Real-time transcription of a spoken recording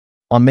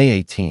On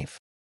May 18th,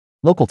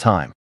 local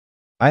time,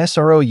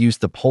 ISRO used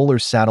the Polar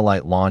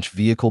Satellite Launch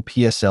Vehicle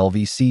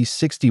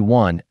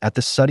PSLV-C-61 at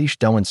the Satish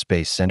Dhawan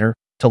Space Center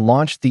to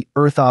launch the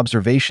Earth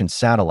Observation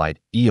Satellite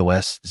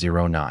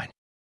EOS-09,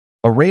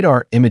 a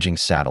radar imaging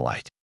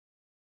satellite.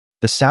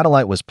 The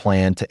satellite was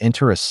planned to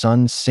enter a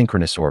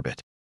Sun-synchronous orbit,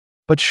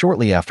 but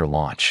shortly after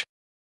launch,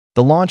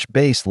 the launch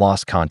base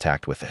lost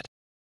contact with it,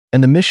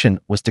 and the mission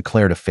was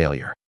declared a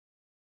failure.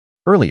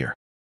 Earlier,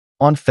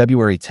 on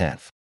February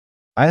 10th,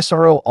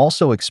 ISRO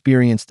also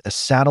experienced a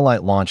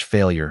satellite launch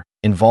failure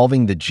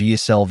involving the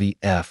GSLV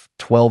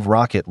F-12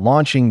 rocket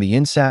launching the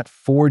INSAT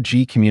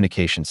 4G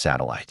communication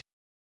satellite.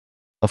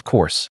 Of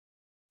course,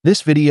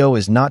 this video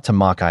is not to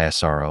mock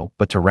ISRO,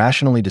 but to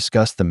rationally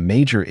discuss the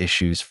major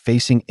issues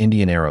facing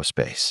Indian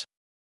aerospace.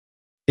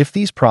 If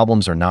these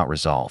problems are not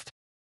resolved,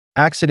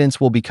 accidents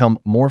will become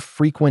more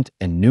frequent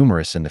and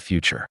numerous in the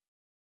future.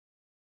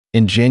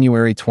 In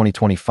January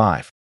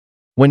 2025,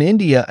 when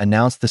India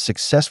announced the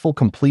successful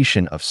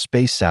completion of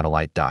space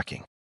satellite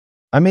docking,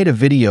 I made a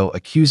video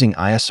accusing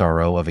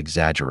ISRO of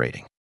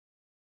exaggerating.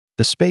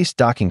 The space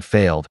docking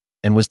failed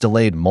and was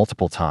delayed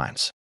multiple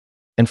times.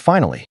 And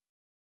finally,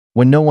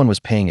 when no one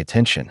was paying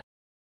attention,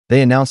 they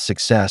announced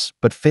success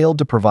but failed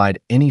to provide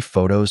any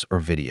photos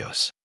or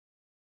videos.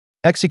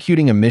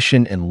 Executing a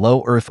mission in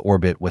low Earth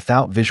orbit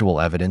without visual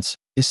evidence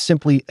is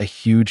simply a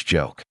huge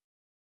joke.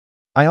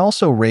 I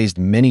also raised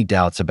many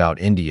doubts about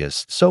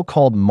India's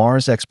so-called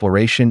Mars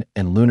exploration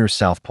and lunar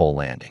South Pole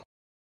landing,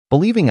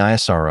 believing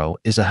ISRO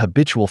is a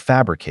habitual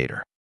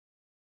fabricator.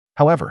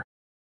 However,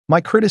 my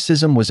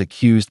criticism was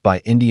accused by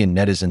Indian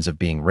netizens of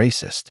being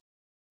racist,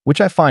 which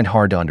I find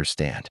hard to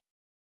understand.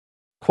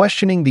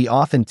 Questioning the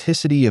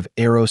authenticity of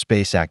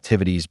aerospace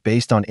activities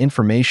based on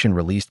information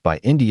released by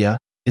India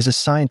is a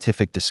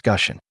scientific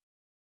discussion.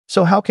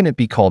 So how can it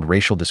be called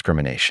racial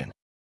discrimination?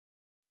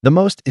 The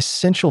most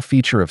essential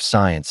feature of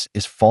science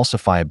is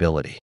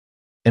falsifiability,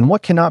 and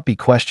what cannot be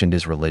questioned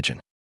is religion.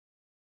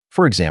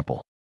 For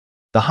example,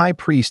 the high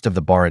priest of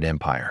the Bharat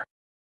Empire,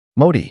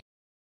 Modi,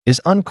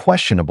 is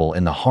unquestionable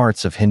in the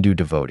hearts of Hindu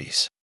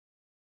devotees.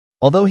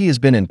 Although he has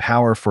been in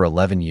power for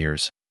 11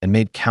 years and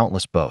made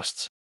countless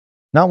boasts,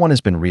 not one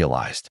has been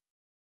realized.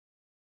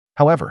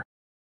 However,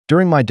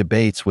 during my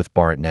debates with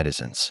Bharat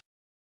netizens,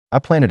 I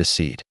planted a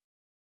seed.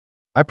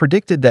 I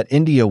predicted that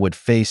India would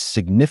face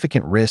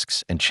significant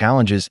risks and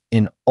challenges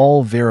in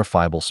all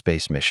verifiable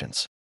space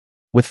missions,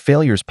 with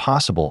failures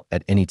possible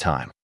at any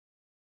time.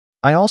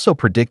 I also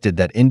predicted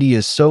that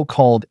India's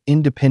so-called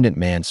independent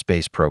manned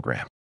space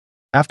program,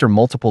 after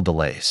multiple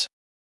delays,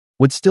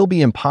 would still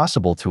be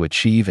impossible to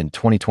achieve in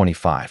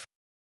 2025.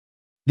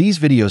 These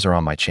videos are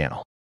on my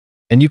channel,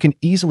 and you can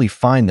easily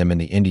find them in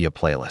the India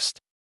playlist.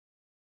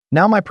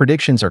 Now my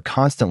predictions are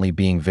constantly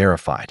being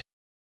verified.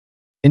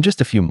 In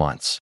just a few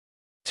months,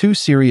 2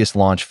 serious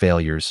launch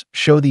failures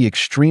show the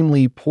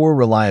extremely poor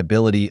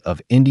reliability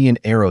of Indian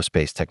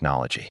aerospace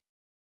technology.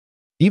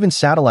 Even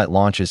satellite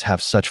launches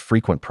have such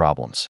frequent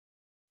problems,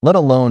 let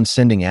alone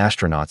sending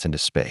astronauts into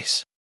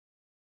space.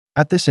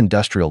 At this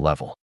industrial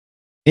level,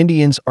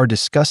 Indians are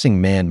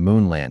discussing manned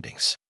moon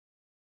landings.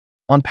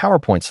 On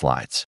PowerPoint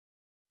slides,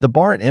 the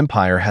Bharat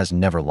Empire has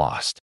never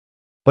lost,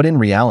 but in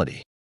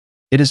reality,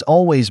 it is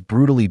always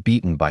brutally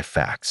beaten by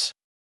facts.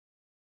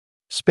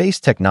 Space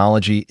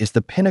technology is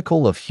the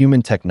pinnacle of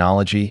human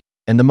technology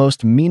and the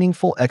most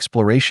meaningful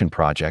exploration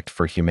project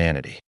for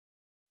humanity,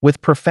 with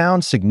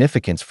profound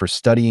significance for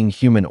studying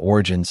human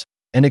origins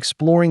and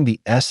exploring the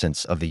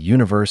essence of the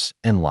universe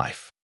and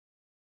life.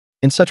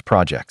 In such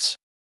projects,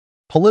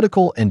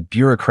 political and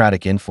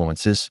bureaucratic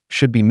influences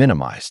should be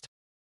minimized,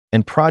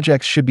 and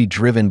projects should be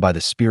driven by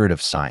the spirit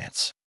of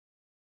science.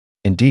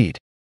 Indeed,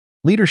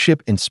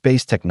 leadership in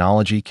space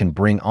technology can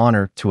bring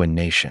honor to a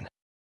nation.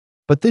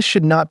 But this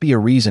should not be a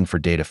reason for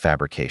data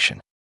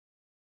fabrication.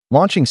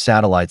 Launching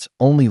satellites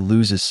only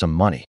loses some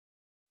money,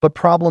 but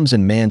problems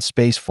in manned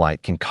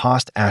spaceflight can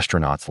cost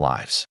astronauts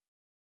lives.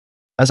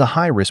 As a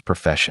high-risk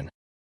profession,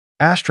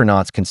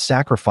 astronauts can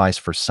sacrifice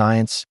for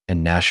science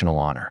and national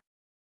honor,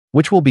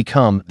 which will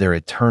become their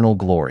eternal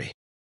glory.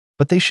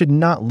 But they should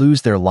not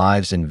lose their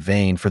lives in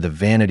vain for the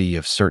vanity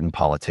of certain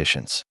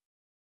politicians.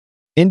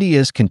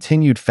 India's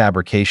continued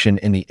fabrication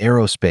in the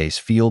aerospace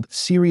field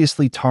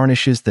seriously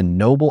tarnishes the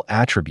noble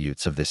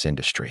attributes of this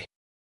industry.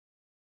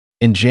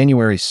 In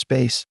January's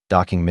space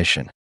docking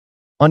mission,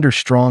 under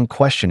strong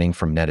questioning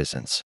from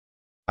netizens,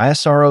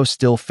 ISRO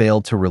still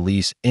failed to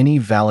release any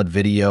valid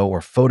video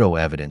or photo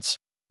evidence,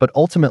 but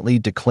ultimately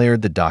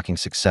declared the docking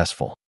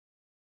successful.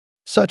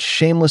 Such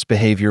shameless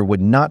behavior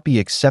would not be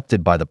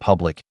accepted by the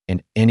public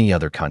in any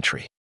other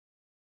country.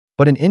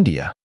 But in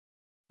India,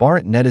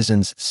 Bharat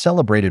netizens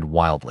celebrated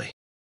wildly,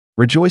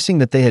 rejoicing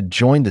that they had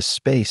joined the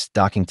Space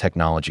Docking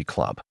Technology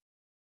Club.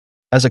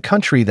 As a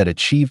country that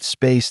achieved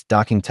space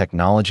docking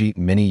technology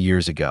many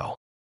years ago,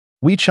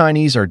 we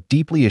Chinese are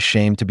deeply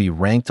ashamed to be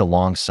ranked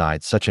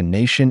alongside such a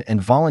nation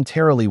and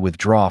voluntarily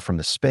withdraw from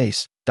the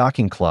Space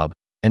Docking Club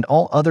and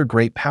all other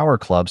great power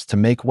clubs to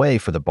make way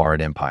for the Bharat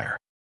Empire.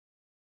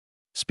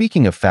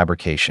 Speaking of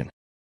fabrication,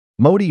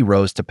 Modi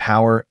rose to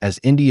power as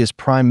India's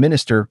prime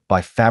minister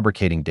by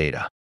fabricating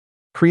data,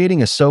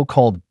 creating a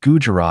so-called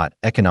Gujarat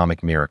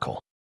economic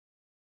miracle.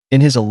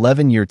 In his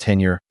 11-year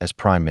tenure as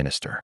prime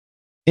minister,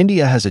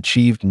 India has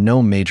achieved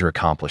no major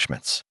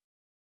accomplishments.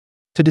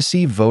 To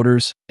deceive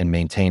voters and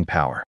maintain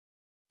power,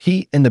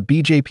 he and the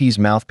BJP's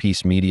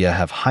mouthpiece media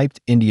have hyped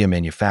India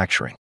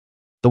manufacturing.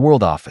 The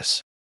World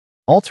Office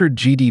altered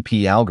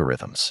GDP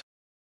algorithms,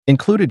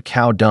 included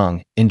cow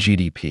dung in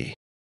GDP,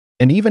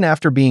 and even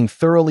after being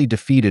thoroughly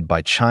defeated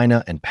by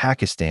China and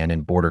Pakistan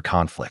in border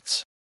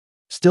conflicts,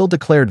 still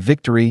declared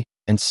victory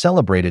and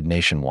celebrated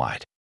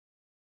nationwide.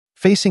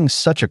 Facing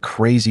such a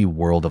crazy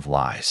world of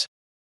lies,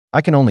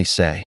 I can only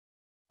say,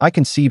 I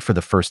concede for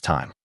the first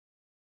time.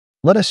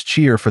 Let us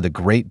cheer for the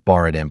great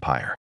Bharat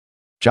Empire.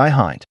 Jai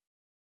Hind.